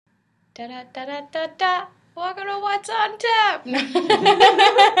Da-da-da-da-da-da. Welcome to What's on Tap.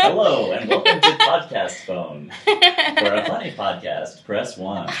 Hello, and welcome to Podcast Phone. For a funny podcast, press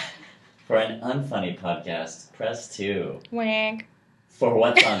 1. For an unfunny podcast, press 2. Wink. For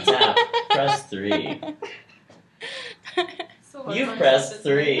What's on Tap, press 3. So You've pressed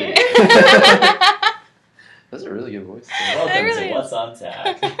 3. That's a really good voice. Welcome really to is. What's on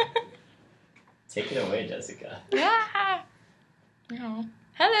Tap. Take it away, Jessica. Yeah. No.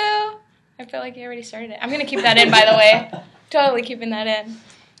 Hello. I feel like you already started it. I'm going to keep that in, by the way. Totally keeping that in.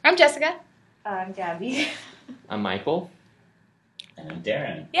 I'm Jessica. I'm Gabby. I'm Michael. And I'm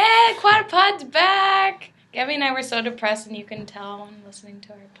Darren. Yay, Quadpod's back. Gabby and I were so depressed, and you can tell when listening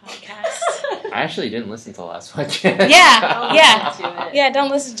to our podcast. I actually didn't listen to the last podcast. Yeah, yeah. Listen to it. Yeah,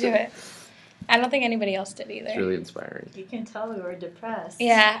 don't listen to it. I don't think anybody else did either. It's really inspiring. You can tell we were depressed.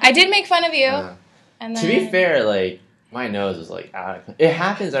 Yeah, I did make fun of you. And To then... be fair, like, my nose was like out of... It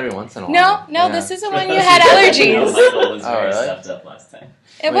happens every once in a while. No, Yeah. this isn't when you had allergies. Michael was Oh, very really? stuffed up last time.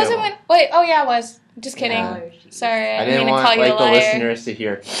 It wasn't when... Wait, oh yeah, it was. Just kidding. Allergies. Sorry, I I didn't didn't mean to want call you a like the liar. listeners to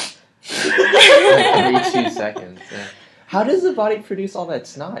hear every 2 seconds. Yeah. How does the body produce all that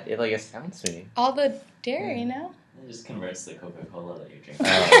snot? It like astounds me. All the dairy, no? It just converts the Coca-Cola that you drink.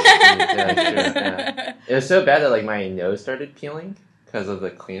 Yeah, sure, yeah. It was so bad that like my nose started peeling because of the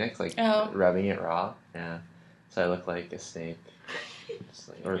Kleenex, like Oh. rubbing it raw. Yeah, so I look like a snake, just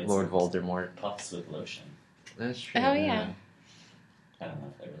like, or It's- Lord Voldemort. Puffs with lotion. That's true. Oh, yeah. I don't know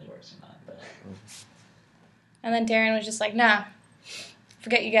if that really works or not, but... And then Darren was just like, nah,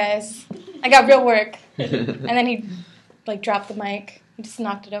 forget you guys. I got real work. And then he, like, dropped the mic. He just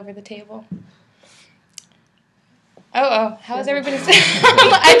knocked it over the table. Oh, how is everybody... I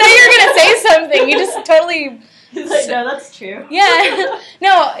thought you were going to say something. You just totally... He's like, no, that's true. Yeah.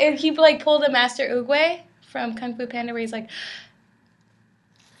 No, he, like, pulled a Master Oogway from Kung Fu Panda where he's like...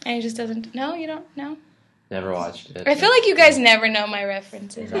 And he just doesn't... No, you don't know? Never watched it. I feel like you guys never know my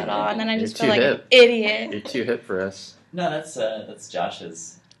references at all. And then I You're just feel too like an hip. idiot. You're too hip for us. No, that's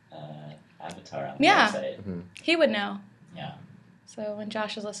Josh's avatar on the Yeah. website. He would know. Yeah. So when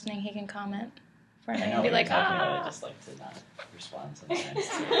Josh is listening, he can comment for I me know and be what like, you're talking about. I ah. just like to not respond sometimes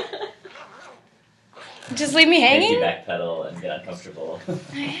to Just leave me make you hanging? backpedal and get uncomfortable.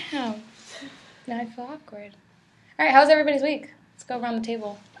 I am. Now I feel awkward. All right, how's everybody's week? Let's go around the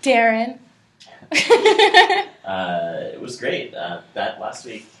table. Darren. It was great. That last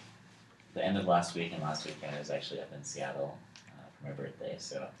week, the end of last week and last weekend, I was actually up in Seattle for my birthday.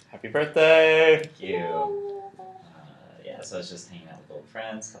 So Happy birthday! thank you. Yeah, so I was just hanging out with old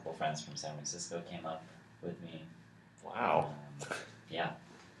friends. A couple friends from San Francisco came up with me. Wow. Yeah,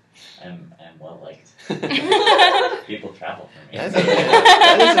 I'm well liked. People travel for me. That's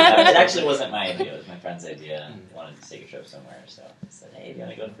okay. It actually wasn't my idea. It was my friend's idea. He wanted to take a trip somewhere, so I said, "Hey, do you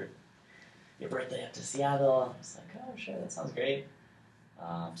want to go for your birthday up to Seattle?" I was like, "Oh, sure, that sounds great."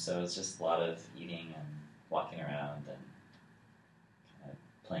 So it was just a lot of eating and walking around and kind of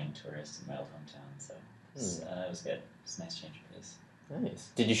playing tourist in my old hometown. So it was good. It was a nice change of pace. Nice.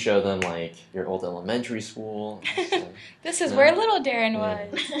 Did you show them like your old elementary school? This is No. where little Darren Yeah.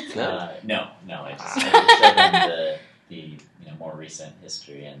 was. No. No. I just showed them the more recent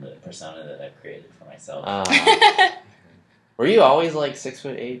history and the persona that I've created for myself. Were you always like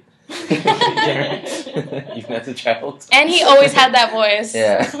 6'8"? Even as a child. And he always had that voice.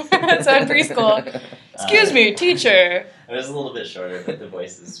 Yeah. So in preschool. Excuse me, teacher. I was a little bit shorter, but the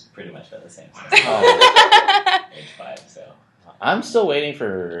voice is pretty much about the same size. Oh. Age 5, so. I'm still waiting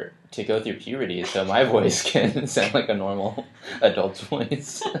to go through puberty so my voice can sound like a normal adult's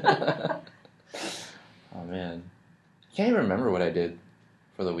voice. Oh man. I can't even remember what I did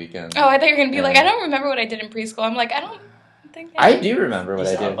for the weekend. Oh, I thought you were going to be Yeah. like, I don't remember what I did in preschool. I'm like, I don't think I do remember what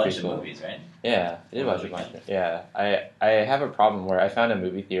You I saw did a in bunch of preschool. movies, right? Yeah, I did Over watch the a bunch. weekend. Yeah, I have a problem where I found a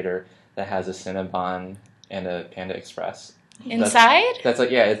movie theater that has a Cinnabon and a Panda Express. Inside? That's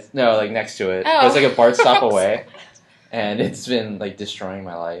like it's like next to it. Oh. It's like a BART stop away, and it's been like destroying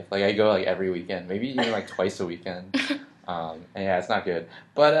my life. Like I go like every weekend, maybe even like twice a weekend. And yeah, it's not good.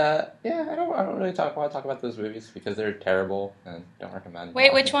 But yeah, I don't really want to talk about those movies because they're terrible and don't recommend. Wait,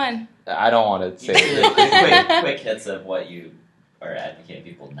 them. which one? I don't want to You say. can do quick hits of what you are advocating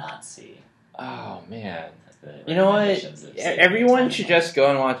people not see. Oh man. The You know what? recommendations of saving Everyone time. should just go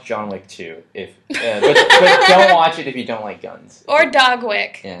and watch John Wick 2. But don't watch it if you don't like guns. Or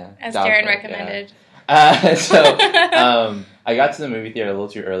Dogwick, Yeah, as Dog Darren Wick, recommended. yeah. So I got to the movie theater a little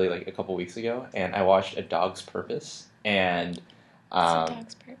too early, like a couple weeks ago, and I watched A Dog's Purpose. And What's a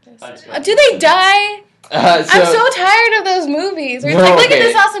dog's purpose? Dog's Purpose. Do they die? I'm so so tired of those movies. Where it's No, like, look at okay.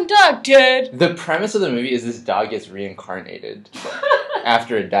 this awesome dog, dude. the premise of the movie is this dog gets reincarnated.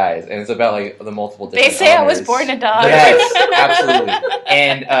 after it dies, and it's about like the multiple. They different say I was owners. born a dog. Yes, absolutely.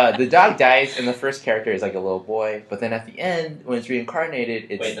 And the dog dies, and the first character is like a little boy. But then at the end, when it's reincarnated,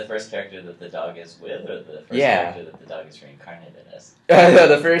 it's Wait, the first character that the dog is with, or the first Yeah. character that the dog is reincarnated as? no,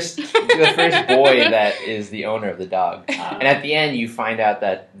 the first boy that is the owner of the dog. Ah. And at the end, you find out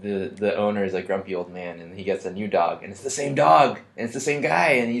that the owner is a grumpy old man, and he gets a new dog, and it's the same dog, and it's the same guy,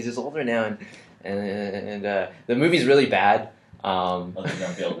 and he's just older now, and the movie's really bad. Well, the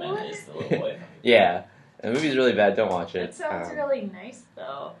grumpy old man is the little boy. Yeah, the movie's really bad. Don't watch That it. sounds really nice,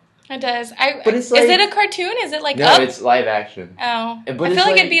 though. It does. But it's is like- it a cartoon? Is it like no, Up? it's live action. Oh, But I it's feel like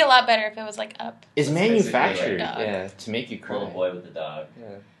like- it'd be a lot better if it was like Up. It's It's basically manufactured, like dog. yeah, to make you cry. Little boy with the dog. Yeah.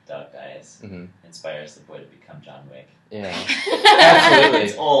 Dog dies. hmm Inspires the boy to become John Wick. Yeah. Absolutely.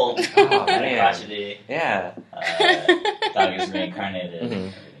 It's old. Oh, Had a man. crotchety. Yeah. Dog is reincarnated.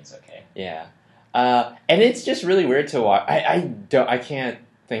 Mhm. Everything's okay. Yeah. And it's just really weird to watch. I can't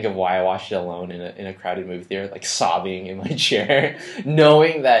think of why I watched it alone in a crowded movie theater, like sobbing in my chair,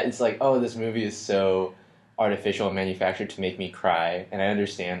 knowing that it's like, oh, this movie is so artificial and manufactured to make me cry, and I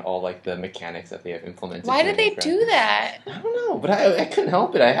understand all like the mechanics that they have implemented. Why to did make they me cry. do that? I don't know, but I couldn't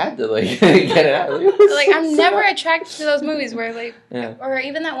help it. I had to like get it out. It was Like so I'm sad. never attracted to those movies where like, Yeah. or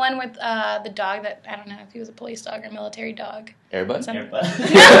even that one with the dog that I don't know if he was a police dog or a military dog. Airbud. Some- Airbud.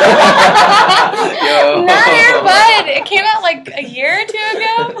 Yo. Not Air Bud. It came out like a year or two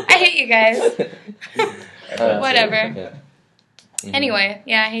ago. I hate you guys. Whatever. Yeah. Mhm. Anyway,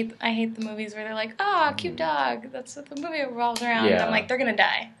 yeah, I hate the movies where they're like, oh, cute dog. That's what the movie revolves around. And Yeah. I'm like, they're gonna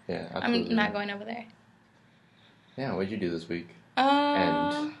die. Yeah, absolutely. I'm not going over there. Yeah, what'd you do this week Uh,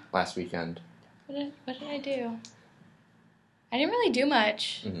 and last weekend? what did I do? I didn't really do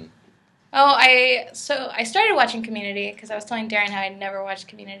much. Mhm. Oh, I started watching Community because I was telling Darren how I'd never watched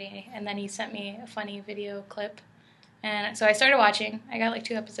Community, and then he sent me a funny video clip, and so I started watching. I got like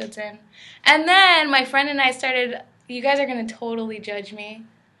 2 episodes in, and then my friend and I started. You guys are gonna totally judge me.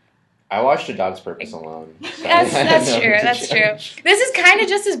 I watched A Dog's Purpose alone. So That's I have no true. to That's true. judge. This is kind of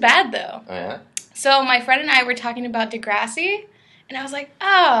just as bad though. Oh yeah. So my friend and I were talking about Degrassi, and I was like, oh,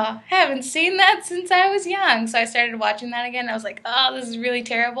 I haven't seen that since I was young. So I started watching that again. I was like, oh, this is really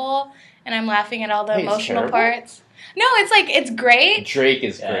terrible, and I'm laughing at all the Wait, it's emotional terrible? parts. No, it's like it's great, Drake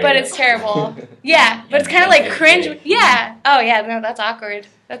is Yeah. great. but it's terrible. Yeah, but it's kind of like Yeah, cringe. Drake. Yeah. Oh yeah, no, that's awkward.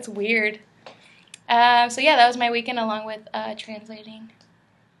 That's weird. So yeah, that was my weekend along with translating.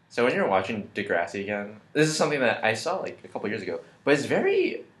 So when you're watching Degrassi again, this is something that I saw like a couple years ago, but it's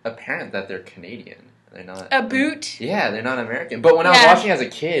very apparent that they're Canadian. They're not. A boot Yeah, they're not American. But when I was Yeah. watching as a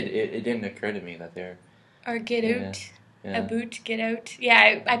kid, it didn't occur to me that they're. or get Yeah. out. Yeah. A boot, get out.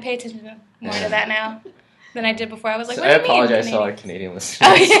 Yeah, I pay attention more to that now than I did before. I was like, So what I do you mean, apologize to all our Canadian? Canadian listeners.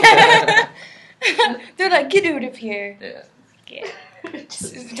 Oh yeah. They're like, get out of here. Yeah. Get.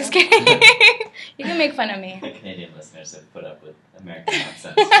 Just kidding. You can make fun of me. The Canadian listeners have put up with American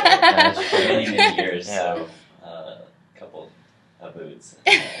nonsense for many, many years. Yeah. So, a couple of boots.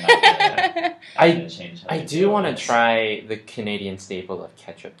 Not gonna change how I they do feel. want to try the Canadian staple of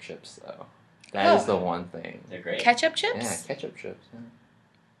ketchup chips, though. That is Oh. the one thing. They're great. Ketchup Yeah, chips? ketchup chips.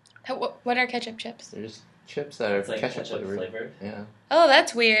 Yeah. What are ketchup chips? They're just chips that are It's like ketchup, ketchup flavored. flavored. Yeah. Oh,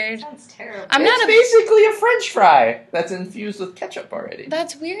 that's weird. Sounds terrible. I'm it's not a. basically a French fry that's infused with ketchup already.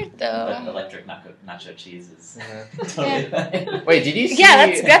 That's weird But though. electric nacho cheese is Yeah. totally fine. Wait, did you see?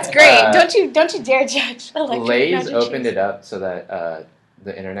 Yeah, that's great. uh, don't you dare judge. Electric Lay's nacho opened cheese. it up so that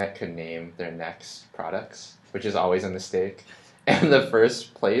the internet could name their next products, which is always a mistake. And the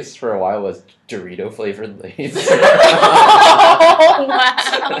first place for a while was Dorito flavored Lay's. Oh,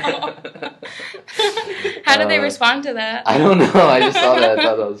 wow. How did they respond to that? I don't know. I just saw that. I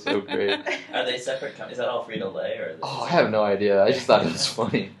thought that was so great. Are they separate? Is that all Frito Lay or? Oh, I have no idea. I just thought it was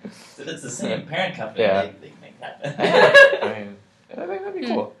funny. If it's the same parent company, Yeah. they can make that. I mean, I think that'd be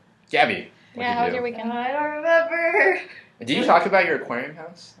cool. Gabby, Yeah, how was your Oh, weekend? I don't remember. did you talk about your aquarium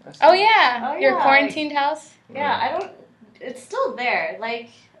house? Oh yeah, Oh, your yeah. quarantined house. Yeah, I don't. It's still there. Like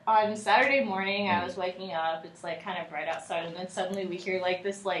on Saturday morning, I was waking up. It's like kind of bright outside, and then suddenly we hear like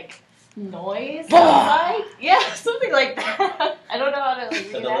this like noise outside. Yeah, something like that. I don't know how to. Like,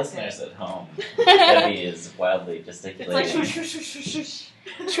 For the reenact listeners it. at home, Debbie is wildly It's gesticulating. like shoosh, shoosh, shoosh, shoosh,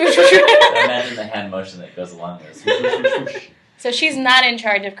 shoosh. So imagine the hand motion that goes along with this. So she's not in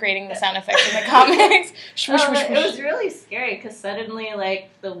charge of creating the sound effects in the comics. Swoosh, swoosh, It swoosh. was really scary because suddenly, like,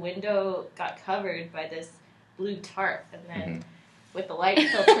 the window got covered by this blue tarp, and then with the light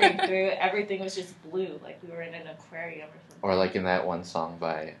filtering through, everything was just blue, like we were in an aquarium or something. Or like in that one song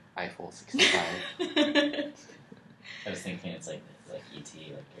by Eiffel 65. I was thinking it's like E.T.,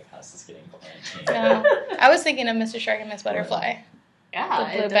 like your house is getting quarantined. No, I was thinking of Mr. Shark and Miss Butterfly. Yeah, the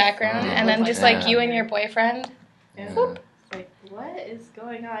it blue does background, look and then like just that. like you and your boyfriend. Yeah. Yeah. It's like, what is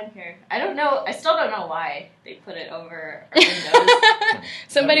going on here? I don't know. I still don't know why they put it over our windows.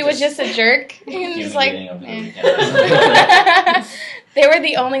 Somebody was just a jerk. And Human just like, being over the eh. weekend. They were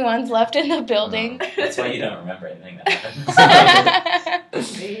the only ones left in the building. That's why you don't remember anything that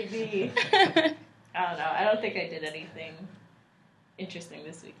happens. Maybe. I don't know. I don't think I did anything interesting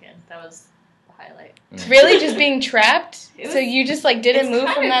this weekend. That was the highlight. Really, just being trapped? It was- So you just like didn't It's move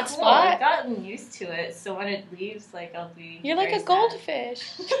from kinda that cool. spot? I've gotten used to it, so when it leaves, like I'll be. You're like very a goldfish.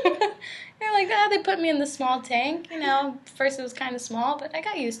 You're like, they put me in the small tank. You know, first it was kind of small, but I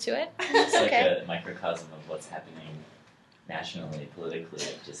got used to it. It's It's okay. like a microcosm of what's happening nationally, politically,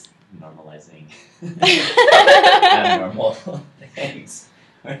 just normalizing abnormal things.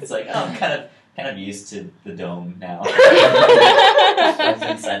 Where it's like, oh, I'm kind of used to the dome now. inside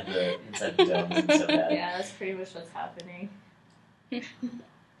the dome isn't so bad. Yeah, that's pretty much what's happening.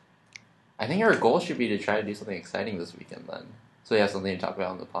 I think our goal should be to try to do something exciting this weekend then. So we have something to talk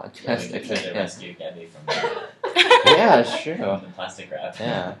about on the Yeah, podcast. we could try to Yeah, rescue Gabby from the, yeah, sure. from the plastic wrap.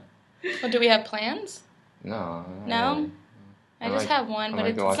 Yeah. Well, do we have plans? No. not No? really. I just have one, I but might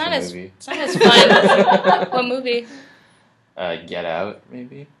it's go watch not a as movie. it's not as fun. What movie? Get Out,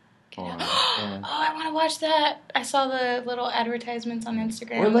 maybe. Or, yeah. Oh, I want to watch that. I saw the little advertisements on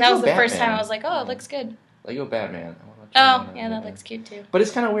Instagram. Or That Lego was the first Batman. time I was like, oh, it looks good. Lego Batman. I wanna watch Oh, Batman. yeah, that looks cute too. But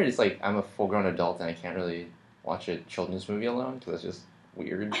it's kind of weird. It's like I'm a full-grown adult and I can't really watch a children's movie alone because it's just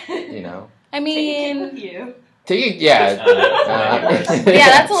weird, you know. I Take it mean, with you. Take it, yeah. yeah,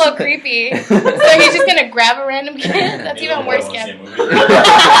 that's a little creepy. So he's just gonna grab a random kid? That's Maybe even we'll worse, go see a Gab. movie.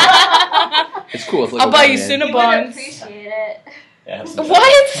 It's cool. It's I'll buy you Batman. He would Cinnabons. appreciate it. Yeah, have some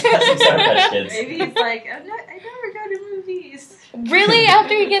What? Have some Sour Patch Kids. Maybe he's like, I never go to movies. Really?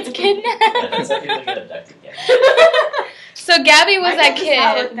 After he gets Yeah, kidnapped? that's how people get abducted. Yeah. So Gabby was that Does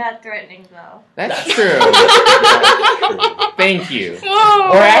not look kid. that threatening though. That's true. That's true. Thank you. Whoa,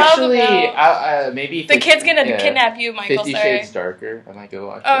 Or I actually, love it. maybe The kid's gonna yeah, kidnap you, Michael. 50 Sorry. Shades Darker. I might go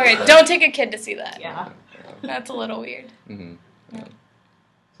watch. Okay, it. don't take a kid to see that. Yeah. That's a little weird. Mm-hmm. Yeah.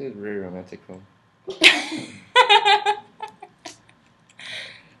 It's a very romantic film.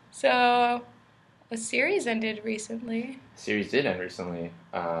 So, a series ended recently. Series did end recently.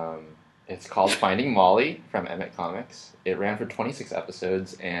 It's called Finding Molly from Emmett Comics. It ran for 26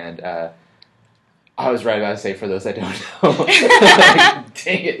 episodes, and I was right about to say, for those that don't know,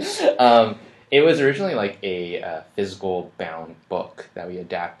 dang it. It was originally like a physical bound book that we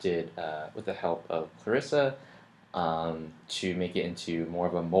adapted with the help of Clarissa to make it into more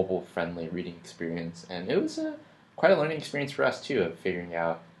of a mobile-friendly reading experience. And it was quite a learning experience for us, too, of figuring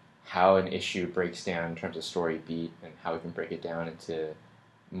out how an issue breaks down in terms of story beat and how we can break it down into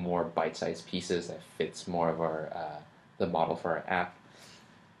more bite-sized pieces that fits more of our the model for our app.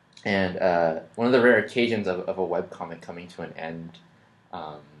 And one of the rare occasions of a webcomic coming to an end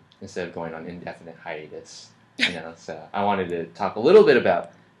instead of going on indefinite hiatus. You know, so I wanted to talk a little bit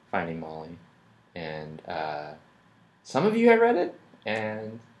about Finding Molly. And some of you have read it,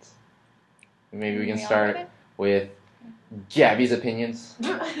 and maybe we can all start read it? with Gabby's opinions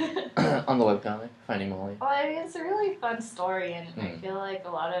on the webcomic, Finding Molly. Well, I mean, it's a really fun story, and I Mm. feel like a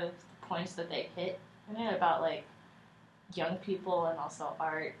lot of the points that they hit in it about like young people and also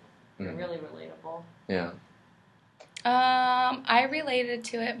art are Mm. really relatable. Yeah. I related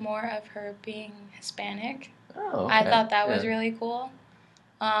to it more of her being Hispanic. Oh, I okay. thought that was Yeah. really cool.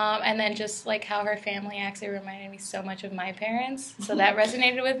 And then just like how her family actually reminded me so much of my parents, so that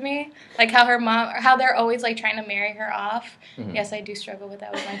resonated with me. Like how her mom, how they're always like trying to marry her off. Mhm. Yes, I do struggle with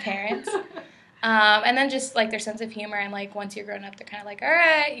that with my parents. And then just like their sense of humor, and like once you're grown up, they're kind of like, all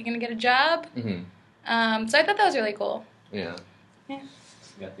right, you're gonna get a job. Mm-hmm. So I thought that was really cool. Yeah. So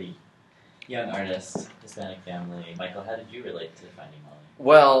we got the young artist, Hispanic family. Michael, how did you relate to Finding Molly?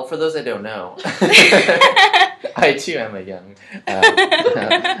 Well, for those that don't know, I too am a young.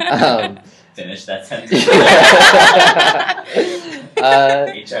 Finish that sentence.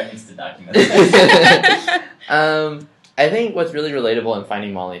 HR needs to document that. I think what's really relatable in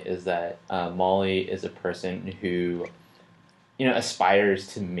Finding Molly is that Molly is a person who, you know, aspires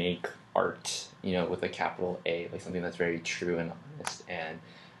to make art, you know, with a capital A, like something that's very true and honest.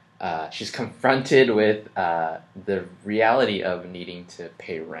 And she's confronted with the reality of needing to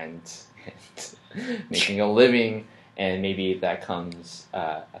pay rent and making a living, and maybe that comes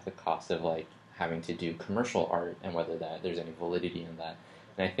at the cost of like having to do commercial art, and whether that there's any validity in that.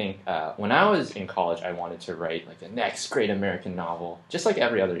 And I think when I was in college, I wanted to write like the next great American novel, just like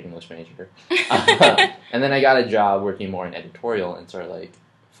every other English major. And then I got a job working more in editorial and started like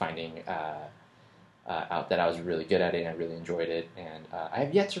finding out that I was really good at it and I really enjoyed it. And I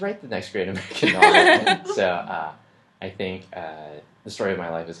have yet to write the next great American novel. So I think the story of my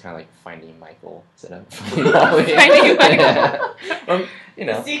life is kind of like finding Michael instead of finding Molly. Finding Michael. You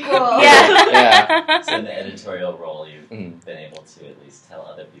know. Sequel. Yeah. So in the editorial role, you've Mhm. been able to at least tell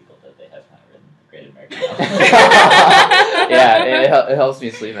other people that they have not written the great American novel. Yeah, it helps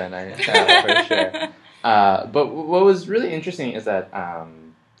me sleep at night, for sure. But what was really interesting is that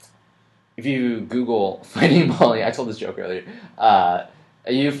if you Google Finding Molly, I told this joke earlier,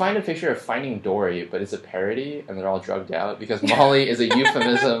 you find a picture of Finding Dory, but it's a parody, and they're all drugged out, because Molly is a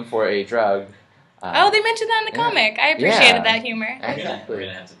euphemism for a drug. Oh, they mentioned that in the yeah. comic. I appreciated Yeah. that humor. Exactly. We're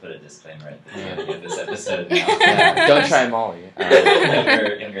gonna have to put a disclaimer at the Yeah. beginning of this episode now. Yeah, don't try Molly.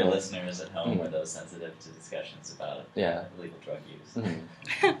 Younger listeners at home Mhm. are those sensitive to discussions about Yeah. illegal drug use.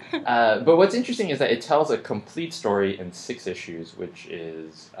 Mhm. But what's interesting is that it tells a complete story in 6 issues, which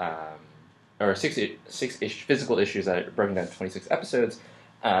is, or six physical issues that are broken down into 26 episodes,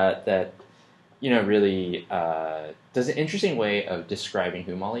 that, really does an interesting way of describing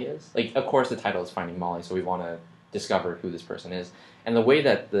who Molly is. Like, of course, the title is Finding Molly, so we want to discover who this person is. And the way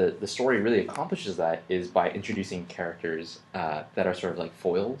that the story really accomplishes that is by introducing characters that are sort of like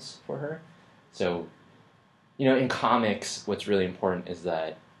foils for her. So, in comics, what's really important is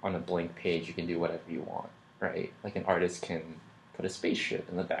that on a blank page, you can do whatever you want, right? Like an artist can put a spaceship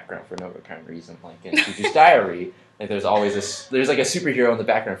in the background for no apparent reason, like in Juju's Diary. Like there's always there's like a superhero in the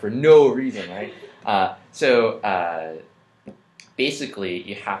background for no reason, right? So basically,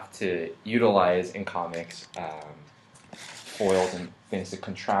 you have to utilize in comics foils and things to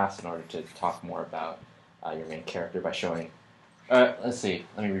contrast in order to talk more about your main character by showing. Let's see.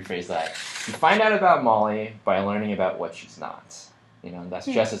 Let me rephrase that. You find out about Molly by learning about what she's not. And that's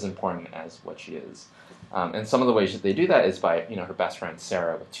just as important as what she is. And some of the ways that they do that is by, her best friend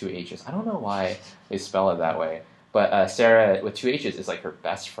Sarah with 2 H's. I don't know why they spell it that way, but Sarah with 2 H's is like her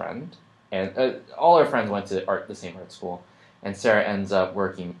best friend, and all her friends went to the same art school. And Sarah ends up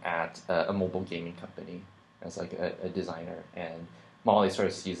working at a mobile gaming company as like a designer, and Molly sort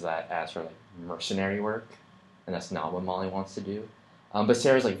of sees that as her like mercenary work. And that's not what Molly wants to do. But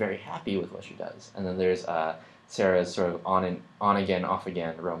Sarah's like very happy with what she does. And then there's Sarah's sort of on again, off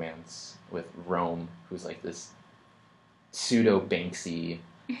again romance with Rome, who's like this pseudo Banksy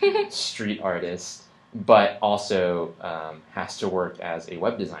street artist, but also has to work as a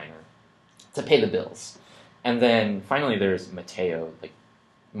web designer to pay the bills. And then finally there's Mateo, like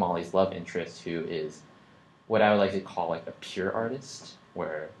Molly's love interest, who is what I would like to call like a pure artist,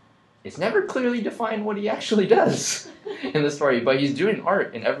 where it's never clearly defined what he actually does in the story, but he's doing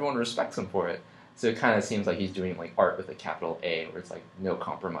art and everyone respects him for it. So it kind of seems like he's doing like art with a capital A, where it's like no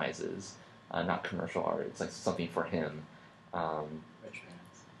compromises, not commercial art. It's like something for him. Rich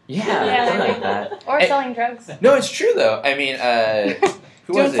parents. Yeah, something like that. Or selling drugs. No, it's true though. I mean,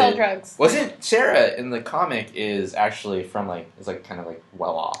 who Don't was sell it? drugs. Wasn't Sarah in the comic is actually from is like kind of like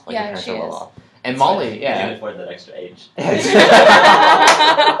well off. Like her Yeah, parents she are well is. off. And Molly, You yeah. can afford that extra H.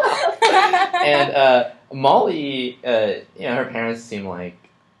 And Molly, her parents seem like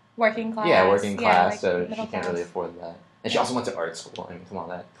Working class. working class, like so she middle can't class. really afford that. And she also went to art school. I mean, come on,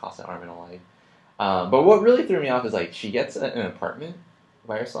 that costs an arm and a leg. But what really threw me off is like she gets an apartment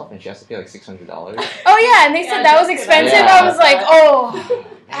by herself and she has to pay like $600. Oh yeah, and they said Yeah, that was just expensive. yeah. I was like, oh,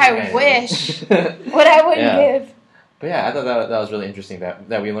 I Man. wish. What I wouldn't Yeah. give. But yeah, I thought that was really interesting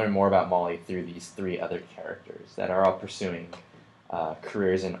that we learn more about Molly through these 3 other characters that are all pursuing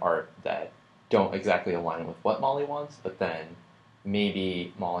careers in art that don't exactly align with what Molly wants, but then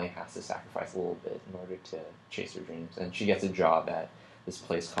maybe Molly has to sacrifice a little bit in order to chase her dreams. And she gets a job at this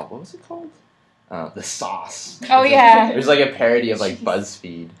place called, what was it called? The Sauce. Oh yeah. It was like a parody of like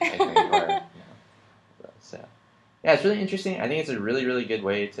BuzzFeed, I think. So yeah, it's really interesting. I think it's a really, really good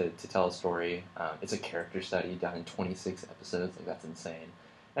way to tell a story. It's a character study done in 26 episodes. Like that's insane.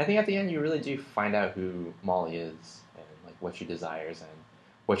 And I think at the end you really do find out who Molly is and like what she desires and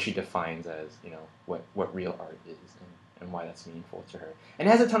what she defines as what real art is and why that's meaningful to her. And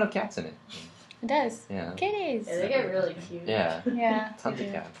it has a ton of cats in it. It does. Yeah. Kitties. Yeah, they get really cute. Yeah. Yeah. Tons they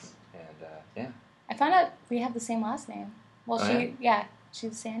of do. cats. And yeah. I found out we have the same last name. Well, Oh, yeah,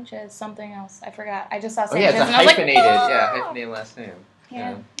 she's Sanchez, something else. I forgot. I just saw Oh yeah, Sanchez it's a and I was like, hyphenated, "Oh!" hyphenated last name.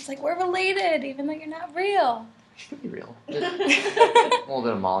 Yeah. It's like we're related, even though you're not real. She could be real. A Not little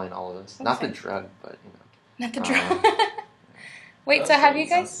bit of Molly in all of us. Not the Okay. drug, but the drug. Wait, so have you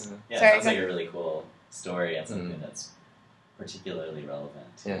guys? Yeah, Sorry, it sounds go- like a really cool story and something Mm. that's particularly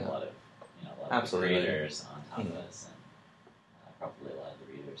relevant to Yeah. a lot of Absolutely. the creators on top Mm. of us, and probably a lot of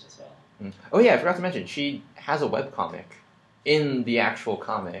the readers as well. Oh yeah, I forgot to mention she has a webcomic in the actual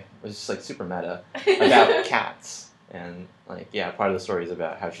comic, it was just like super meta about cats, and like part of the story is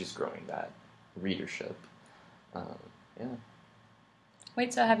about how she's growing that readership. Yeah.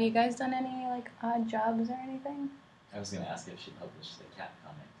 Wait, so have you guys done any like odd jobs or anything? I was going to ask if she published the cat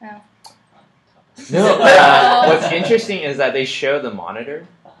comic. No. No. What's interesting is that they show the monitor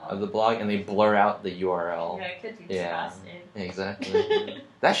of the blog and they blur out the URL. Yeah, it could be Yeah. disgusting. Exactly.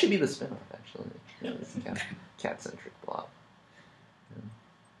 That should be the spin-off, actually. It's a cat-centric blog.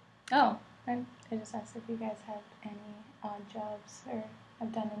 Oh, I just asked if you guys had any odd jobs or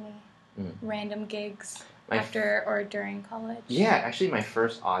have done any random gigs after or during college. Yeah, actually, my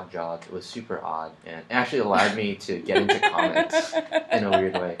first odd job was super odd, and it actually allowed me to get into comics in a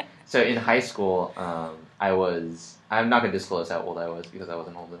weird way. So in high school, I'm not going to disclose how old I was because I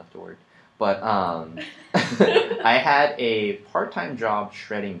wasn't old enough to work, but I had a part-time job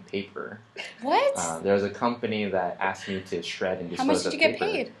shredding paper. What? There was a company that asked me to shred and dispose How much of did you get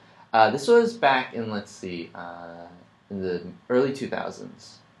paper. paid? This was back in, in the early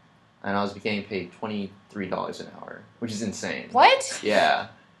 2000s. And I was getting paid $23 an hour, which is insane. What? Yeah.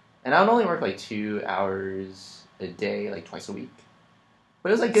 And I would only work like 2 hours a day, like twice a week. But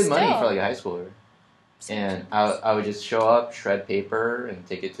it was like good money Still. for like a high schooler. And I would just show up, shred paper, and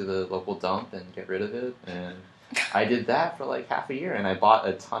take it to the local dump and get rid of it. And I did that for like half a year, and I bought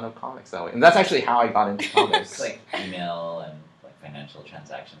a ton of comics that way. And that's actually how I got into comics. It's like email and like financial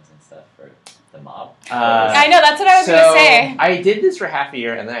transactions and stuff for the mob. I know, that's what I was going to say. I did this for half a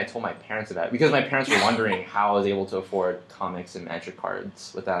year, and then I told my parents about it because my parents were wondering how I was able to afford comics and magic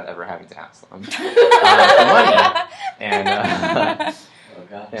cards without ever having to ask them for money. And Oh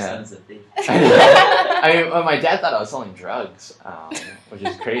gosh, Yeah. son's a thief. I mean, my dad thought I was selling drugs, which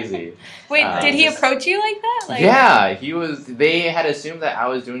is crazy. Wait, did he just- approach you like that? Like, Yeah, he was. They had assumed that I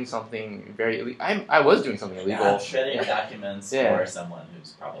was doing something very illegal. I was doing something illegal. Yeah, shredding documents Yeah. for someone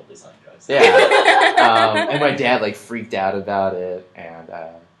who's probably selling drugs. Yeah. And my dad like freaked out about it. And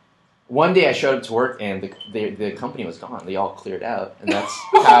one day I showed up to work and the company was gone. They all cleared out, and that's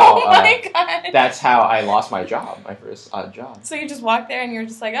how Oh my god. that's how I lost my job, my first odd job. So you just walked there and you're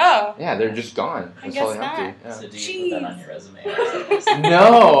just like, oh. Yeah, they're just gone. I It's guess totally not. empty. Yeah. So do you put that on your resume? Or something?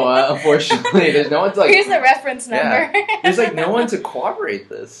 No, unfortunately, there's no one to like. Here's the reference number. Yeah. There's like no one to corroborate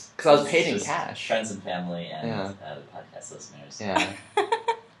this because I was It's paid in just cash. Friends and family and Yeah. the podcast listeners. Yeah.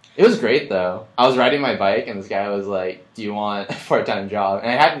 It was great though. I was riding my bike and this guy was like, "Do you want a part-time job?" And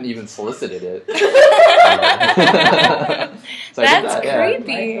I hadn't even solicited it. So I did That's that, yeah.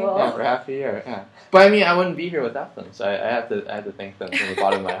 creepy. Yeah, for half a year. Yeah. But I mean, I wouldn't be here without them. So I had to thank them from the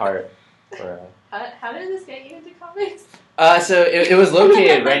bottom of my heart. For, How did this get you into comics? So it was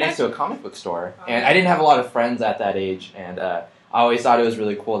located right next to a comic book store, and I didn't have a lot of friends at that age, and I always thought it was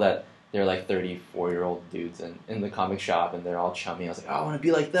really cool that they're like 34-year-old dudes in the comic shop, and they're all chummy. I was like, oh, I want to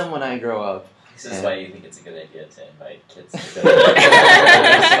be like them when I grow up. This is why you think it's a good idea to invite kids to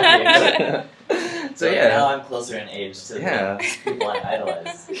So now yeah, I'm closer in age to the people I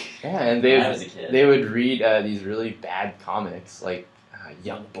idolize. yeah, and When I was a kid. they would read these really bad comics like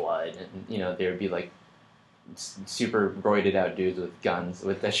Youngblood, and they would be like super roided out dudes with guns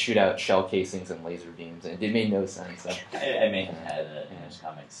that shoot out shell casings and laser beams, and it made no sense. So. I may have had an Image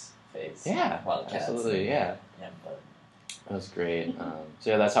Comics phase. Yeah, Wildcats absolutely, and- yeah. But That was great. So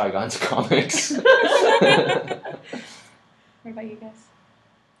yeah, that's how I got into comics. What about you guys?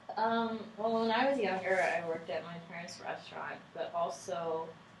 Well, when I was younger, I worked at my parents' restaurant, but also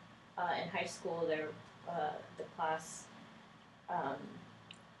in high school, the class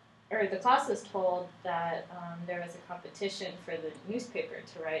was told that there was a competition for the newspaper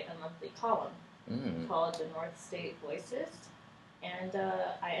to write a monthly column called the North State Voices, and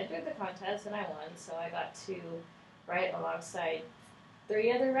I entered the contest and I won. So I got to write alongside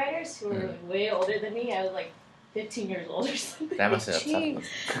 3 other writers who were way older than me. I was like 15 years old or something. That must have been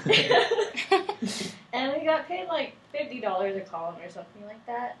tough. And we got paid like $50 a column or something like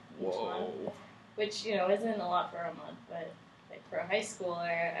that each month, Whoa. which isn't a lot for a month, but like for a high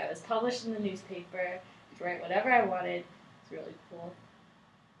schooler, I was published in the newspaper to write whatever I wanted. It's really cool.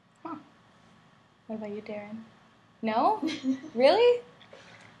 What about you, Darren? No? Really?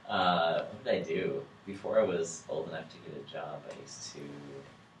 what did I do? Before I was old enough to get a job, I used to...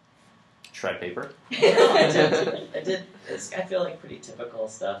 Shred paper. No, I did I feel like pretty typical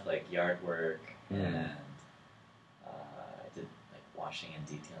stuff like yard work and I did like washing and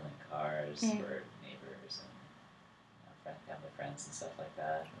detailing cars for neighbors and family friends and stuff like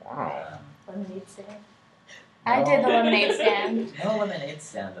that. Wow. Lemonade stand. I did the lemonade stand. No lemonade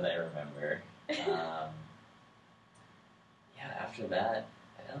stand that I remember. After that,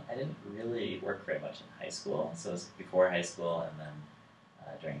 I didn't really work very much in high school. So it was before high school, and then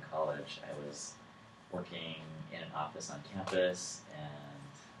during college, I was working in an office on campus and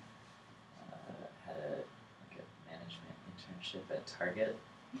had a management internship at Target.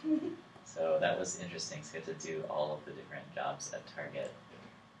 So that was interesting. So I got to do all of the different jobs at Target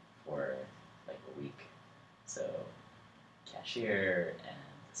for like a week. So cashier and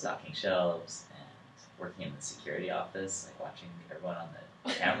stocking shelves and working in the security office, like watching everyone on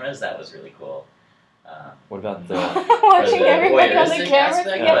the cameras. That was really cool. What about the Watching everybody on the voyeuristic camera?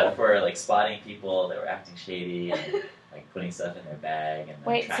 aspect, Yeah. but for like spotting people that were acting shady and like putting stuff in their bag and then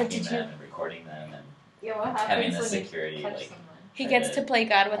Wait, so tracking did them you- and recording them and Yeah, what having happens the when security you touch like. someone? He gets to play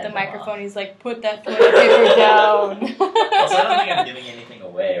God with the Head them off. microphone. He's like, put that toilet paper down. Also, I don't think I'm giving anything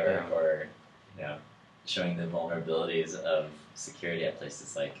away Yeah. or you know showing the vulnerabilities of security at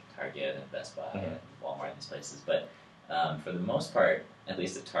places like Target and Best Buy and Walmart and these places. But for the most part, at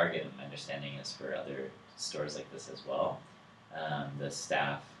least at Target, and my understanding is for other stores like this as well, the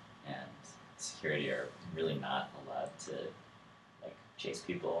staff and security are really not allowed to like chase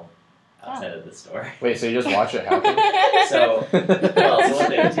people outside of the store. Wait, so you just watch it happen? So what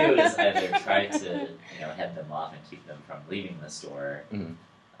they would do is either try to head them off and keep them from leaving the store, Mhm.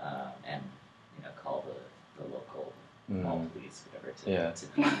 and call the local Mm. mall police, whatever, to Yeah.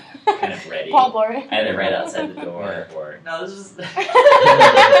 be kind of ready, Paul Blart. either right outside the door or no, this is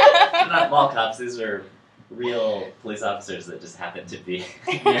not mall cops. These are real police officers that just happen to be.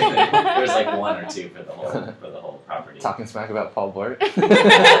 There's like one or two for the whole property. Talking smack about Paul Blart?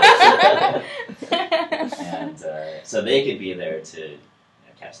 And so they could be there to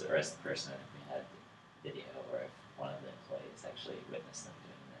catch the arrest the person if we had video or if one of the employees actually witnessed them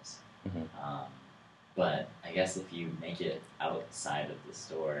doing this. Mhm. But I guess if you make it outside of the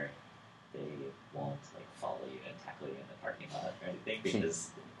store, they won't like follow you and tackle you in the parking lot or anything because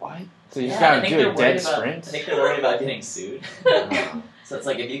What? So you just I gotta think do they're a dead worried about- sprint? I think they're worried about getting sued. Oh. So it's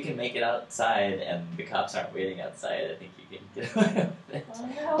like if you can make it outside and the cops aren't waiting outside, I think you can get away with it. Oh,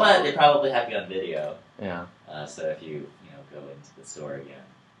 no. But they probably have you on video. Yeah. So if you go into the store again,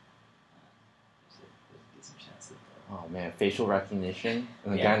 there's a decent chance that Oh man, facial recognition.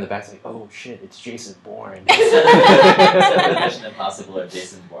 And the Yeah. guy in the back's like, oh shit, it's Jason Bourne. instead of Mission Impossible or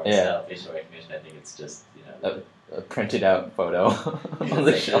Jason Bourne Yeah. style facial recognition, I think it's just A printed out photo it's on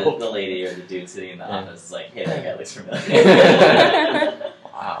the like shelf. the lady or the dude sitting in the Yeah. office is like, hey, that guy looks familiar.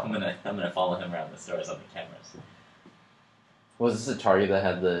 Wow. I'm gonna follow him around the stores on the cameras. Was this a Target that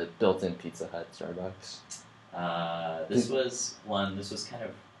had the built-in Pizza Hut Starbucks? This was kind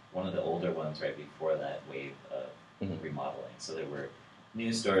of one of the older ones right before that wave of Mhm. remodeling. So there were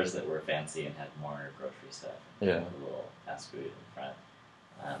new stores that were fancy and had more grocery stuff. Yeah. A little fast food in front.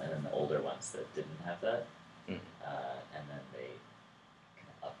 And then the older ones that didn't have that. Mm. And then they kind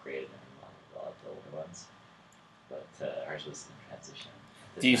of upgraded and remodeled a lot of the older ones. But ours was in transition.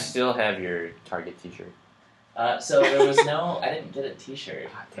 at the Do you time. still have your Target t-shirt? So there was I didn't get a T-shirt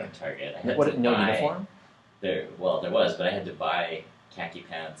God from damn. Target. I had What, to no buy, uniform? There was, but I had to buy khaki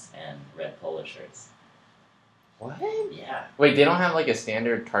pants and red polo shirts. What? Yeah. Wait, they don't have like a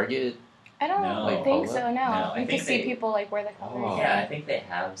standard Target? I don't No. Like think polo? so, no. No, I you can think see they- people like wear the colors. Oh. Yeah, I think they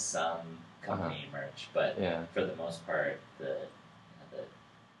have some company merch, but Yeah. for the most part, the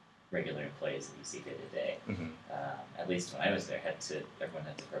regular employees that you see day to day, Mhm. at least when I was there, everyone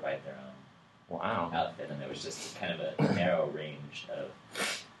had to provide their own Wow. outfit, and there was just kind of a narrow range of,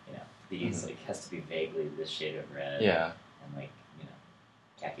 these like has to be vaguely this shade of red, Yeah. and like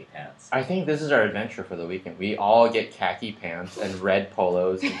khaki pants. I think this is our adventure for the weekend. We all get khaki pants and red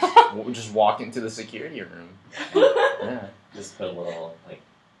polos and just walk into the security room. Yeah. Just put a little like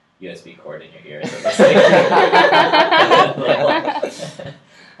USB cord in your ear.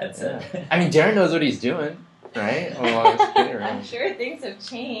 Headset. I mean, Darren knows what he's doing, right? Along the security room. I'm sure things have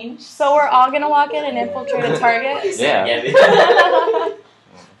changed. So we're all gonna walk in and infiltrate a Target? Yeah.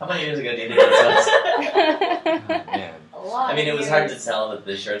 How many years ago do you think this was? Oh, man. A lot. I mean, it was of hard to years. tell that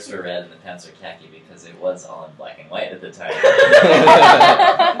the shirts were red and the pants were khaki because it was all in black and white at the time.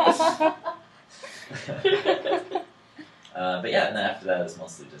 But yeah, and then after that, it was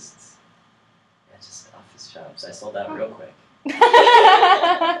mostly just office jobs. I sold out real quick.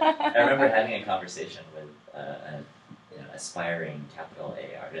 I remember having a conversation with an aspiring capital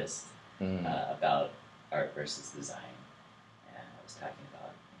A artist Mm. about art versus design, and I was talking about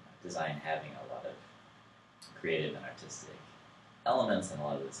design having a lot of creative and artistic elements, and a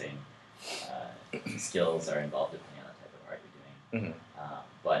lot of the same skills are involved depending on the type of art you're doing. Mhm.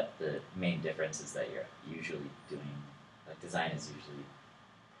 But the main difference is that you're usually doing design is usually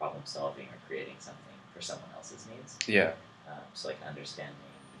problem solving or creating something for someone else's needs. Yeah. So like understanding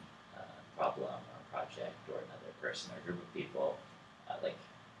problem or a project or another person or group of people, like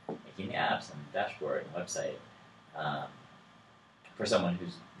making the apps and dashboard and website, for someone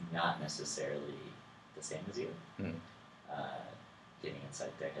who's not necessarily the same as you, getting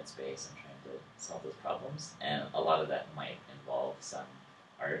inside their headspace and trying to solve those problems. And a lot of that might involve some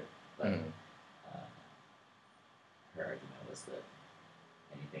art, but her argument was that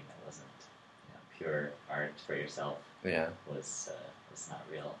anything that wasn't pure art for yourself was not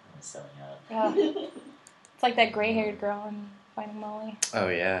real and was selling out. Yeah. It's like that gray-haired girl in Finding Molly. Oh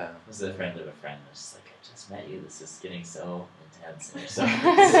yeah. It was a friend of a friend. It was just like, I just met you. This is getting so intense, and you're so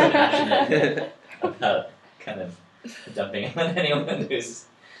passionate about kind of dumping on anyone who's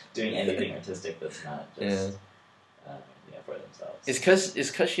doing anything artistic that's not just for themselves. It's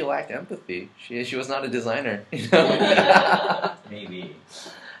because she lacked empathy. She was not a designer. You know? Maybe.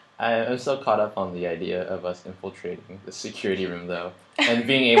 I'm so caught up on the idea of us infiltrating the security room, though, and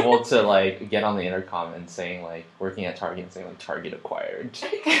being able to like get on the intercom and saying like working at Target and saying like Target acquired.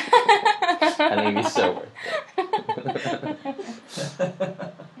 I think it'd be so worth it.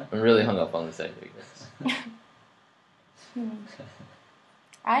 I'm really hung up on this idea, guys.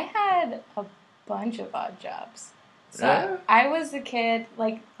 I had a bunch of odd jobs. So Yeah? I was a kid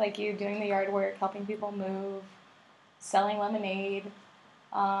like you, doing the yard work, helping people move, selling lemonade.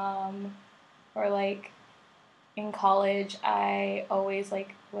 Or like in college, I always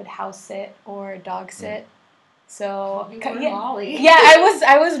like would house sit or dog sit. So You were Molly. Yeah,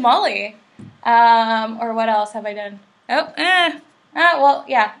 I was Molly. Or what else have I done? Well,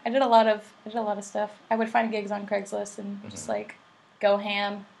 yeah, I did a lot of stuff. I would find gigs on Craigslist and just like go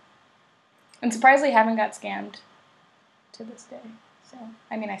ham. And surprisingly, haven't got scammed to this day. So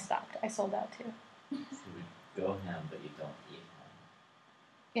I mean, I stopped. I sold out too. So you go ham, but you don't eat ham.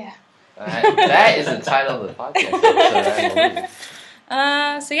 Yeah. That is the title of the podcast episode, I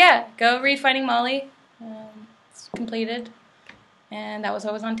believe. So yeah, go read Finding Molly. It's completed, and that was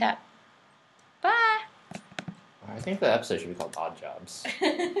what was on tap. Bye. I think the episode should be called Odd Jobs.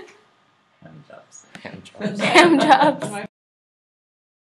 Ham jobs. Ham jobs. Ham jobs.